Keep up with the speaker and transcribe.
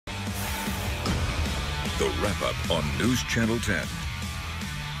The Wrap-Up on News Channel 10.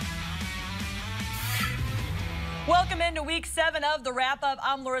 Welcome into Week 7 of The Wrap-Up.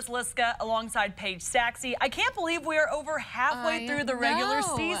 I'm Larissa Liska alongside Paige Saxey. I can't believe we are over halfway through the regular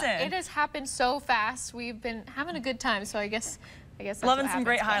season. It has happened so fast. We've been having a good time, so I guess that's loving some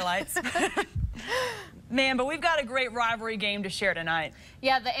great highlights. Man, but we've got a great rivalry game to share tonight.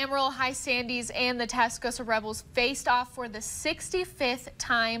 Yeah, the Amarillo High Sandies and the Tascosa Rebels faced off for the 65th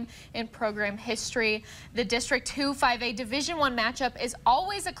time in program history. The District 2 5A Division I matchup is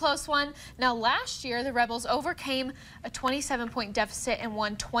always a close one. Now, last year, the Rebels overcame a 27-point deficit and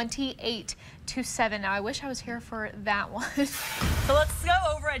won 28-7. Now, I wish I was here for that one. So let's go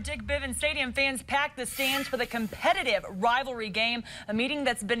over at Dick Bivens Stadium. Fans packed the stands for the competitive rivalry game, a meeting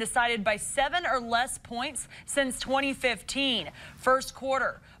that's been decided by 7 or less points since 2015. First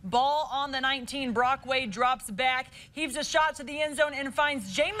quarter, ball on the 19. Brock Wade drops back, heaves a shot to the end zone and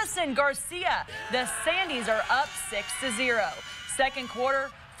finds Jamison Garcia. The Sandies are up 6-0. Second quarter,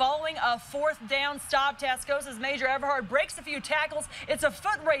 following a fourth down stop, Tascosa's Major Everhard breaks a few tackles. It's a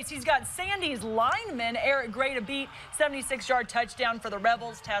foot race. He's got Sandy's lineman, Eric Gray, to beat. 76-yard touchdown for the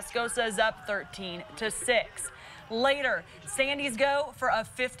Rebels. Tascosa is up 13-6. Later, Sandies go for a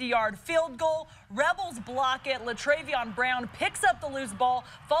 50-yard field goal. Rebels block it. Latravion Brown picks up the loose ball,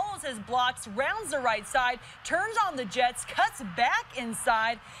 follows his blocks, rounds the right side, turns on the Jets, cuts back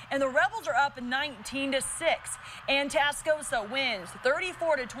inside, and the Rebels are up 19-6. And Tascosa wins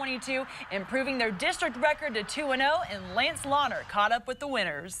 34-22, improving their district record to 2-0, and Lance Lahner caught up with the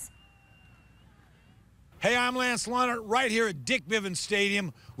winners. Hey, I'm Lance Lahner right here at Dick Bivens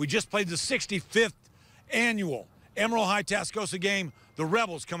Stadium. We just played the 65th annual Amarillo High Tascosa game. The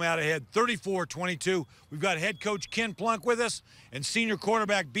Rebels come out ahead 34-22. We've got head coach Ken Plunk with us and senior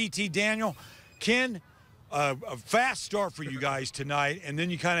quarterback BT Daniel. Ken, a fast start for you guys tonight, and then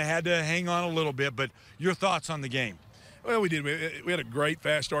you kind of had to hang on a little bit, but your thoughts on the game? Well, we did. We had a great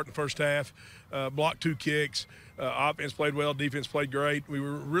fast start in the first half, blocked 2 kicks. Offense played well, defense played great. We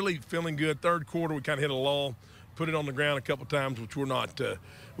were really feeling good. Third quarter, we kind of hit a lull, put it on the ground a couple times, which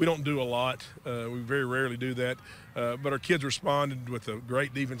we don't do a lot. We very rarely do that. But our kids responded with a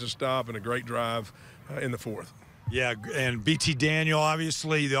great defensive stop and a great drive in the fourth. Yeah, and BT Daniel,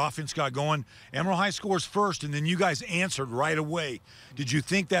 obviously, the offense got going. Amarillo High scores first, and then you guys answered right away. Did you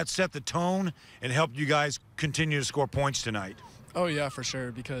think that set the tone and helped you guys continue to score points tonight? Oh, yeah, for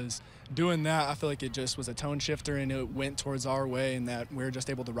sure, because doing that, I feel like it just was a tone shifter, and it went towards our way, and that we were just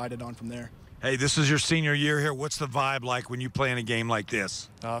able to ride it on from there. Hey, this is your senior year here. What's the vibe like when you play in a game like this?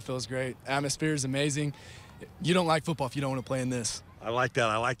 It feels great. Atmosphere is amazing. You don't like football if you don't want to play in this. I like that.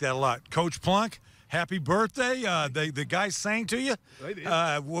 I like that a lot. Coach Plunk, happy birthday. The guys sang to you. They did.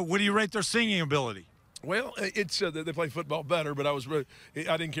 What do you rate their singing ability? Well, it's they play football better, but I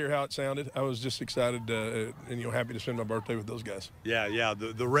didn't care how it sounded. I was just excited and happy to spend my birthday with those guys. Yeah.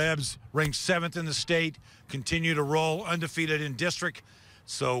 The Rebs ranked 7th in the state, continue to roll undefeated in district.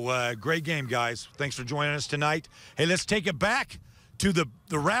 So great game, guys. Thanks for joining us tonight. Hey, let's take it back to the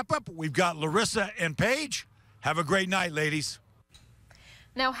wrap-up. We've got Larissa and Paige. Have a great night, ladies.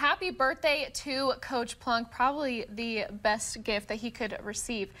 Now, happy birthday to Coach Plunk, probably the best gift that he could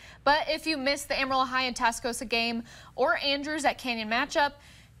receive. But if you missed the Amarillo High and Tascosa game or Andrews at Canyon matchup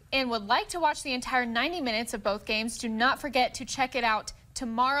and would like to watch the entire 90 minutes of both games, do not forget to check it out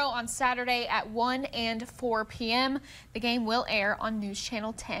tomorrow on Saturday at 1 and 4 p.m. The game will air on News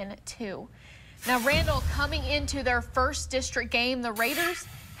Channel 10 too. Now, Randall coming into their first district game, the Raiders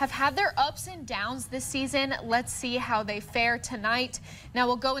have had their ups and downs this season. Let's see how they fare tonight. Now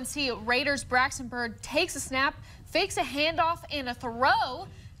we'll go and see Raiders. Braxton Bird takes a snap, fakes a handoff and a throw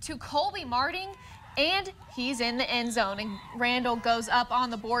to Colby Marting, and he's in the end zone. And Randall goes up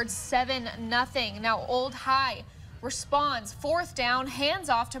on the board 7-0. Now Old High responds. Fourth down, hands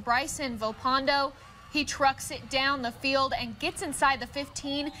off to Bryson Vopondo. He trucks it down the field and gets inside the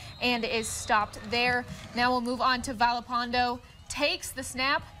 15 and is stopped there. Now we'll move on to Valapondo. Takes the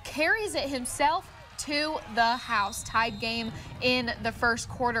snap, carries it himself to the house. Tied game in the first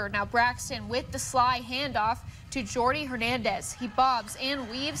quarter. Now Braxton with the sly handoff to Jordy Hernandez. He bobs and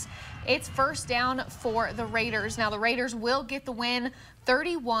weaves. It's first down for the Raiders. Now the Raiders will get the win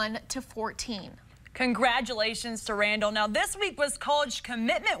 31-14. Congratulations to Randall. Now, this week was College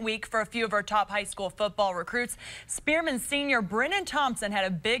Commitment Week for a few of our top high school football recruits. Spearman senior Brennan Thompson had a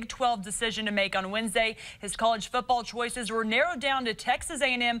Big 12 decision to make on Wednesday. His college football choices were narrowed down to Texas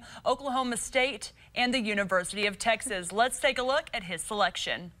A&M, Oklahoma State, and the University of Texas. Let's take a look at his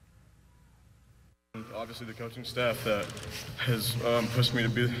selection. Obviously, the coaching staff that has pushed me to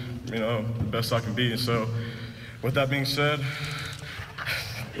be, the best I can be. And so, with that being said,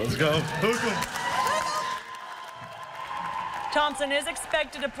 let's go. Hook 'em. Thompson is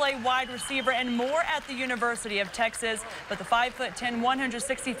expected to play wide receiver and more at the University of Texas, but the 5'10",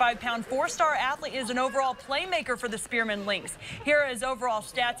 165-pound four-star athlete is an overall playmaker for the Spearman Lynx. Here are his overall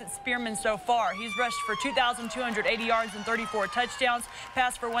stats at Spearman so far. He's rushed for 2,280 yards and 34 touchdowns,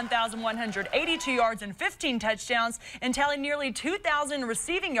 passed for 1,182 yards and 15 touchdowns, and tallied nearly 2,000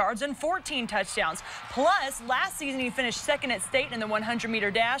 receiving yards and 14 touchdowns. Plus, last season he finished second at state in the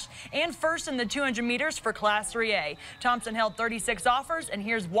 100-meter dash and first in the 200 meters for Class 3A. Thompson held 36 offers, and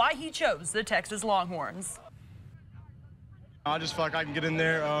here's why he chose the Texas Longhorns. I just feel like I can get in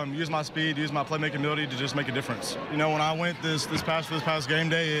there, use my speed, use my playmaking ability to just make a difference. You know, when I went this past game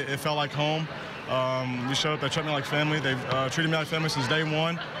day, it felt like home. We showed up, they treated me like family. They've treated me like family since day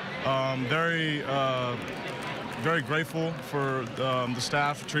one. Very grateful for the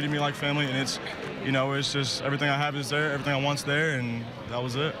staff treating me like family, and it's just everything I have is there, everything I want's there, and that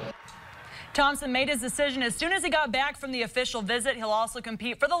was it. Thompson made his decision as soon as he got back from the official visit. He'll also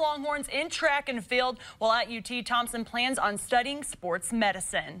compete for the Longhorns in track and field. While at UT, Thompson plans on studying sports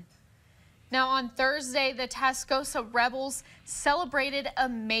medicine. Now on Thursday, the Tascosa Rebels celebrated a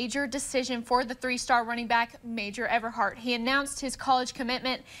major decision for the three-star running back, Major Everhart. He announced his college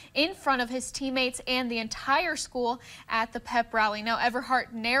commitment in front of his teammates and the entire school at the pep rally. Now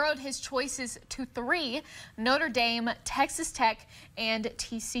Everhart narrowed his choices to 3: Notre Dame, Texas Tech, and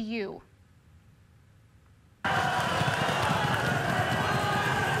TCU.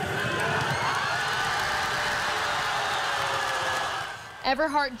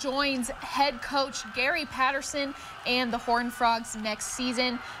 Everhart joins head coach Gary Patterson and the Horned Frogs next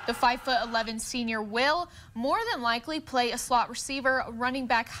season. The 5'11" senior will more than likely play a slot receiver, running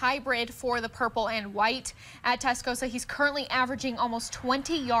back hybrid for the purple and white. At Tascosa, he's currently averaging almost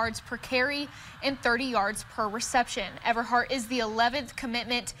 20 yards per carry and 30 yards per reception. Everhart is the 11th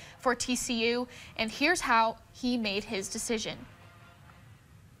commitment for TCU, and here's how he made his decision.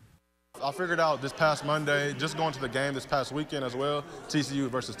 I figured out this past Monday, just going to the game this past weekend as well, TCU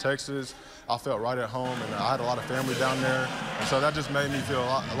versus Texas, I felt right at home, and I had a lot of family down there, and so that just made me feel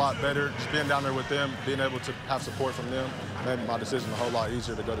a lot better. Just being down there with them, being able to have support from them, made my decision a whole lot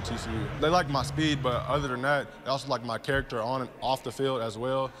easier to go to TCU. They like my speed, but other than that, they also like my character on and off the field as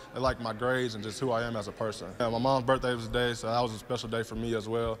well. They like my grades and just who I am as a person. My mom's birthday was today, so that was a special day for me as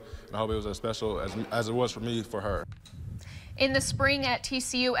well, and I hope it was as special as it was for me for her. In the spring at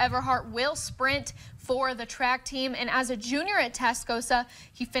TCU, Everhart will sprint for the track team, and as a junior at Tascosa,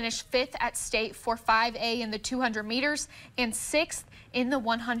 he finished 5th at state for 5A in the 200 meters and 6th in the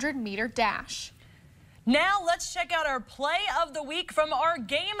 100-meter dash. Now let's check out our play of the week from our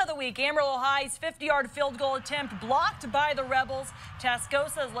game of the week. Amarillo High's 50-yard field goal attempt blocked by the Rebels.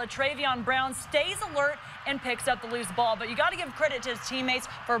 Tascosa's LaTravion Brown stays alert and picks up the loose ball. But you got to give credit to his teammates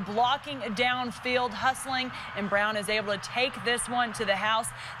for blocking downfield, hustling, and Brown is able to take this one to the house.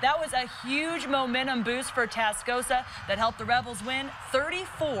 That was a huge momentum boost for Tascosa that helped the Rebels win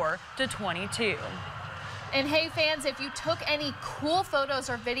 34-22. And hey fans, if you took any cool photos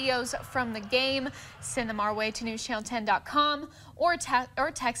or videos from the game, send them our way to newschannel10.com or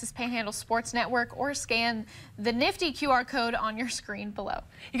Texas Panhandle Sports Network, or scan the nifty QR code on your screen below.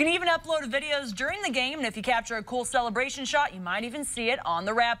 You can even upload videos during the game, and if you capture a cool celebration shot, you might even see it on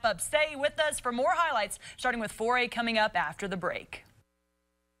the wrap-up. Stay with us for more highlights, starting with 4A coming up after the break.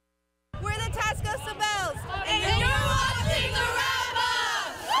 We're the Tascosa Bells, and you're watching the